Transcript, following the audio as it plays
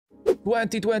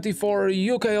2024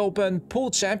 UK Open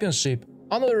Pool Championship,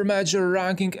 another major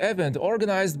ranking event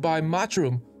organized by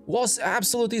Matchroom, was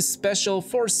absolutely special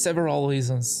for several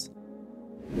reasons.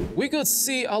 We could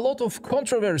see a lot of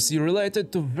controversy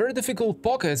related to very difficult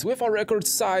pockets with a record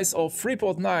size of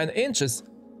 3.9 inches,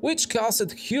 which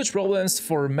caused huge problems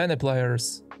for many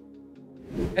players.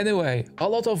 Anyway, a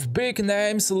lot of big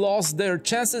names lost their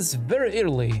chances very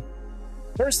early.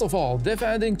 First of all,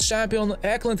 defending champion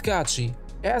Eklund Kachi,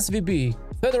 SVB,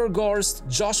 Fedor Gorst,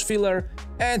 Josh Filler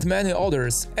and many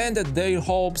others ended their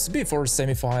hopes before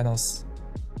semifinals.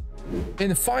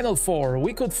 In Final Four,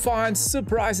 we could find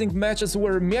surprising matches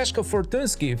where Mieszko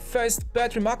Fortuński faced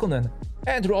Petri Makonnen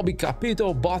and Robbie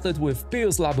Capito battled with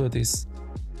Pius Labutis.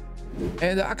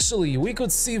 And actually, we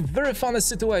could see very funny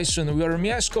situation where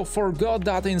Mieszko forgot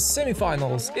that in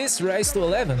semifinals is raised to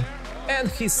 11 and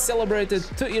he celebrated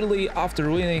too early after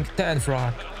winning 10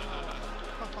 frag.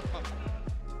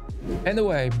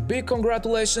 Anyway, big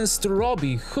congratulations to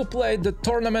Robbie, who played the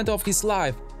tournament of his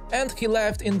life, and he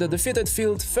left in the defeated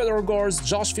field Fedor Gorst,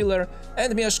 Josh Filler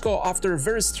and Mieszko after a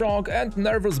very strong and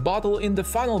nervous battle in the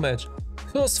final match,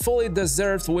 who's fully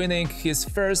deserved winning his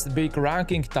first big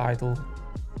ranking title.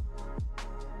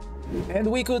 And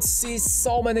we could see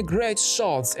so many great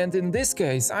shots, and in this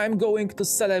case I'm going to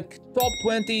select top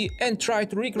 20 and try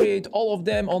to recreate all of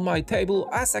them on my table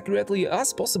as accurately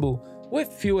as possible,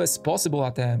 with fewest possible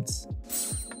attempts.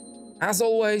 As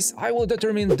always, I will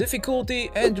determine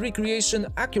difficulty and recreation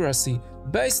accuracy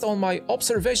based on my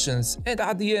observations, and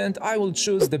at the end I will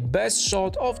choose the best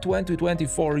shot of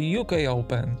 2024 UK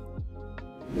Open.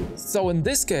 So in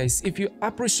this case, if you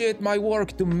appreciate my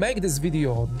work to make this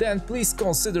video, then please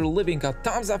consider leaving a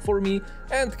thumbs up for me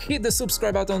and hit the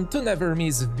subscribe button to never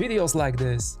miss videos like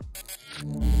this.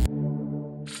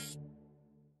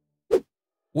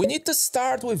 We need to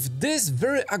start with this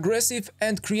very aggressive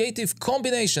and creative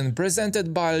combination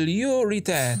presented by Liu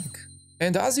Riteng.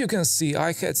 And as you can see,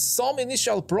 I had some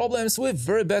initial problems with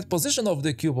very bad position of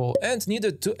the cue ball and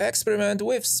needed to experiment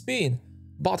with spin.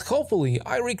 But hopefully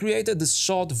I recreated this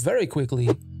shot very quickly.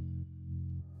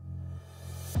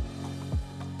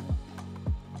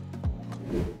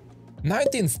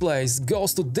 Nineteenth place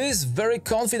goes to this very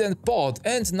confident pot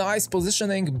and nice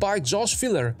positioning by Josh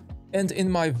Filler. And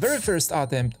in my very first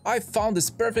attempt, I found this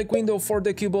perfect window for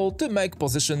the cue ball to make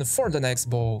position for the next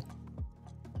ball.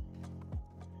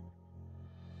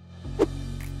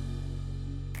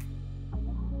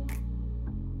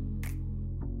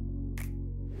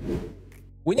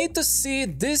 We need to see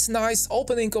this nice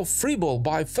opening of free ball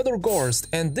by Fedor Gorst,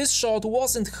 and this shot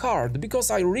wasn't hard because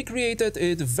I recreated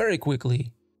it very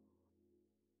quickly.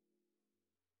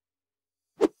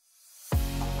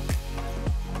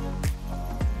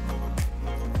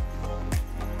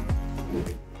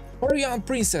 Korean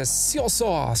Princess Seo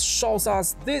Soa shows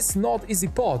us this not easy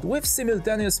pot with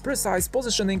simultaneous precise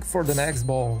positioning for the next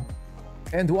ball.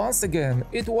 And once again,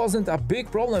 it wasn't a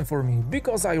big problem for me,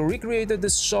 because I recreated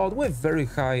this shot with very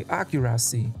high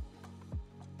accuracy.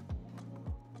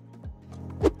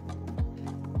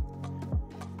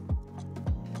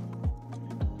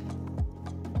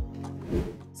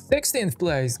 Sixteenth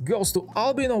place goes to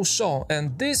Albino Shaw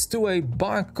and this two-way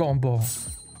bank combo.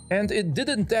 And it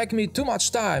didn't take me too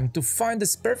much time to find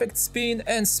this perfect spin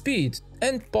and speed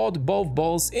and pot both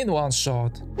balls in one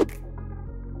shot.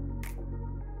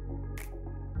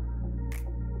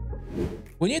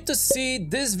 We need to see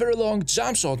this very long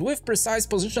jump shot with precise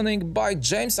positioning by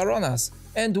James Aronas,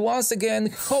 and once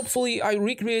again, hopefully I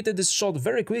recreated this shot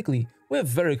very quickly, with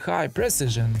very high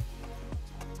precision.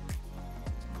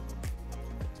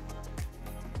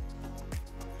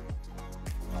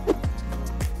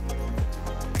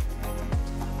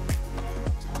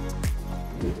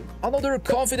 Another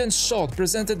confident shot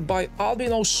presented by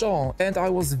Albino Shaw, and I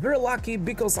was very lucky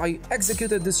because I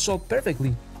executed this shot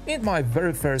perfectly in my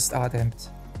very first attempt.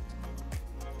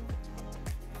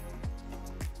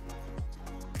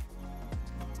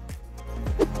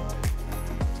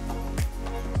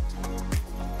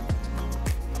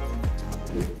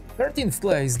 Thirteenth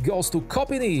place goes to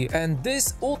Kopini and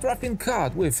this ultra thin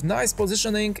cut with nice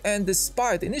positioning, and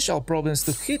despite initial problems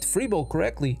to hit free ball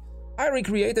correctly, I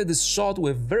recreated this shot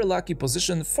with very lucky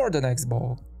position for the next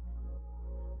ball.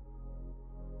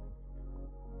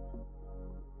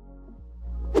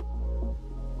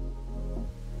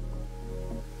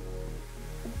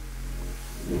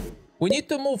 We need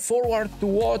to move forward to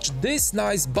watch this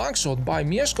nice bank shot by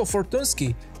Mieszko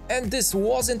Fortuński, and this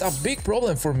wasn't a big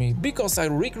problem for me because I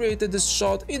recreated this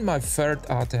shot in my third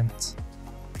attempt.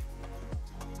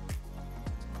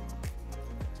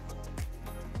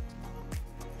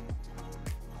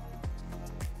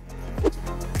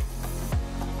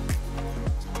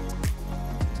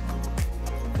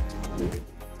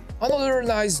 Another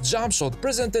nice jump shot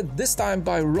presented this time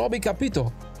by Robbie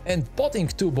Capito, and potting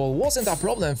 2-ball wasn't a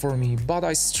problem for me, but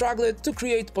I struggled to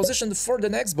create position for the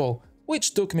next ball,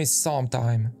 which took me some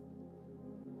time.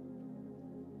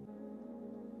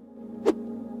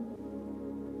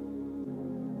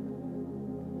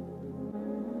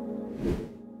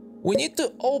 We need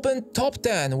to open top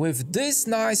 10 with this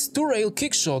nice 2-rail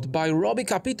kickshot by Robbie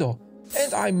Capito,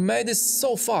 and I made it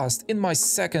so fast in my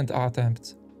second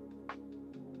attempt.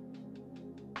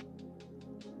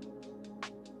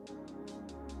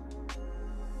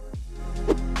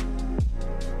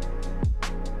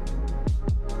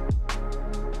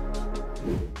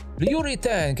 Yuri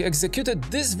Tank executed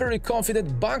this very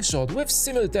confident bank shot with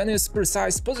simultaneous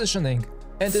precise positioning,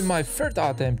 and in my third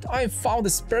attempt I found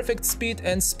this perfect speed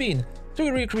and spin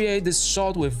to recreate this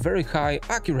shot with very high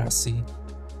accuracy.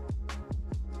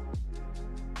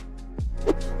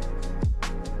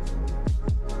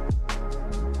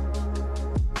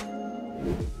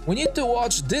 We need to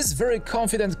watch this very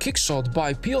confident kickshot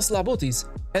by Pius Labutis,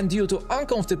 and due to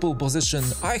uncomfortable position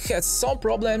I had some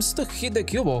problems to hit the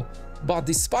cue ball, but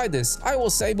despite this I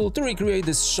was able to recreate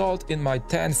this shot in my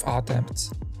 10th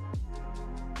attempt.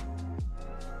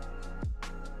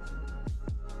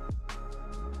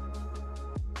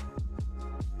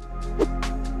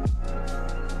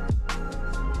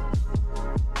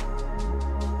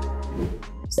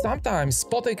 Sometimes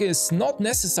spotting is not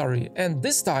necessary, and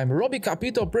this time Robbie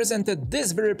Capito presented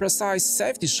this very precise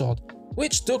safety shot,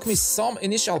 which took me some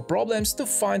initial problems to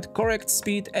find correct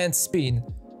speed and spin,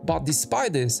 but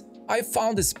despite this I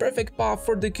found this perfect path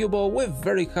for the cue ball with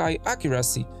very high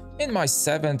accuracy in my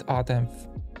 7th attempt.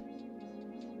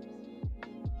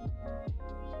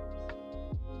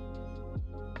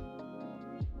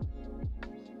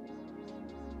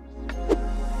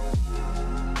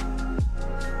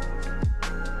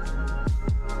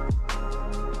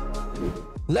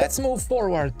 Let's move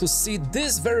forward to see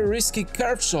this very risky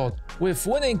curve shot with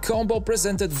winning combo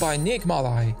presented by Nick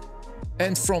Malay.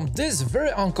 And from this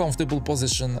very uncomfortable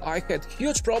position I had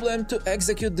huge problem to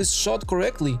execute this shot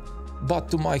correctly, but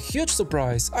to my huge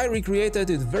surprise I recreated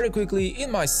it very quickly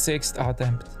in my 6th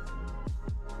attempt.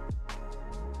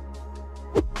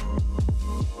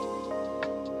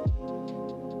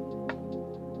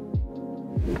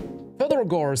 Fedor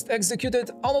Gorst executed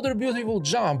another beautiful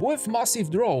jump with massive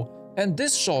draw, and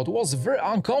this shot was very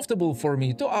uncomfortable for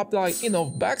me to apply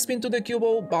enough backspin to the cue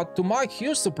ball, but to my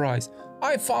huge surprise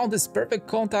I found this perfect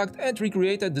contact and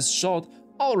recreated this shot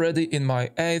already in my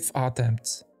 8th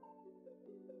attempt.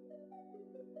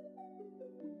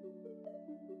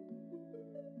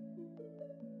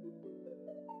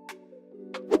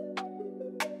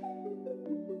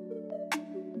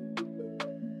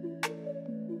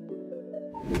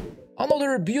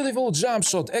 Another beautiful jump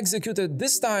shot executed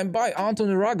this time by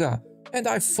Anthony Raga, and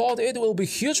I thought it will be a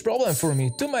huge problem for me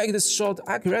to make this shot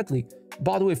accurately,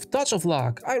 but with touch of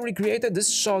luck I recreated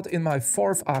this shot in my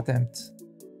 4th attempt.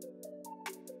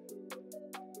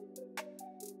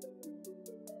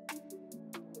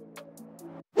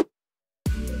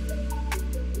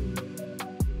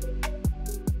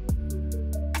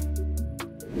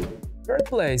 Third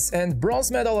place and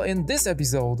bronze medal in this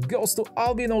episode goes to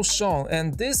Albino Sean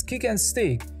and this kick and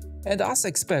stick, and as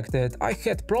expected I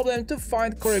had problem to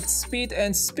find correct speed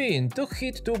and spin to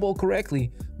hit 2-ball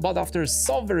correctly, but after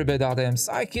some very bad attempts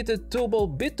I hit a 2-ball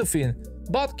bit too thin,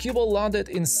 but cue ball landed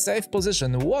in safe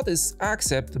position, what is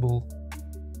acceptable.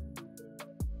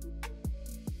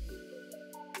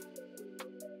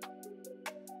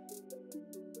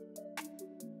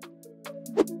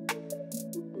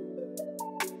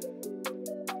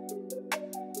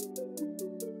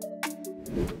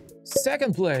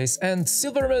 Second place and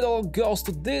silver medal goes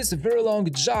to this very long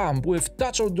jump with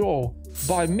touch or draw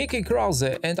by Mickey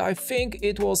Krause, and I think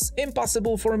it was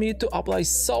impossible for me to apply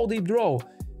so deep draw,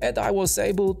 and I was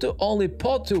able to only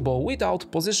pot 2-ball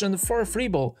without position for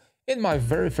 3-ball in my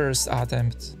very first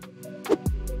attempt.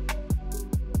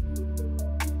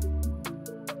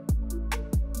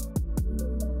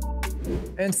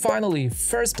 And finally,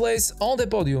 first place on the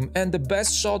podium and the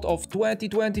best shot of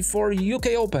 2024 UK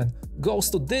Open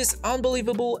goes to this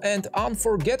unbelievable and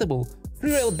unforgettable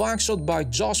 3-rail bank shot by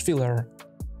Josh Filler.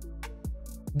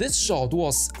 This shot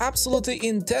was absolutely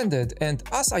intended, and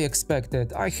as I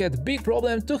expected, I had big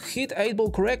problem to hit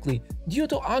 8-ball correctly due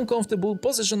to uncomfortable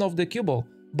position of the cue ball,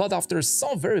 but after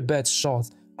some very bad shots,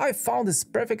 I found this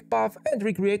perfect path and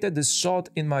recreated this shot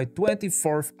in my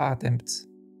 24th attempt.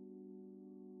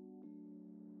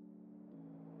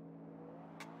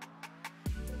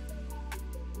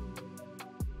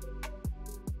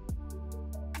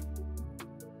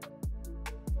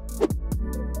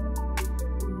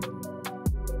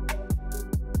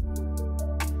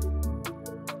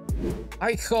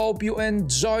 I hope you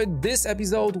enjoyed this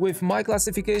episode with my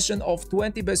classification of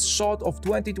 20 best shot of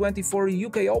 2024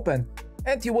 UK Open,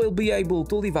 and you will be able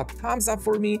to leave a thumbs up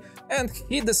for me and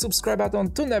hit the subscribe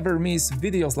button to never miss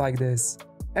videos like this.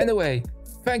 Anyway,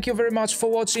 thank you very much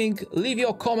for watching, leave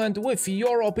your comment with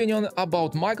your opinion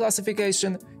about my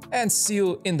classification, and see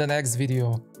you in the next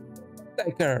video.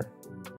 Take care.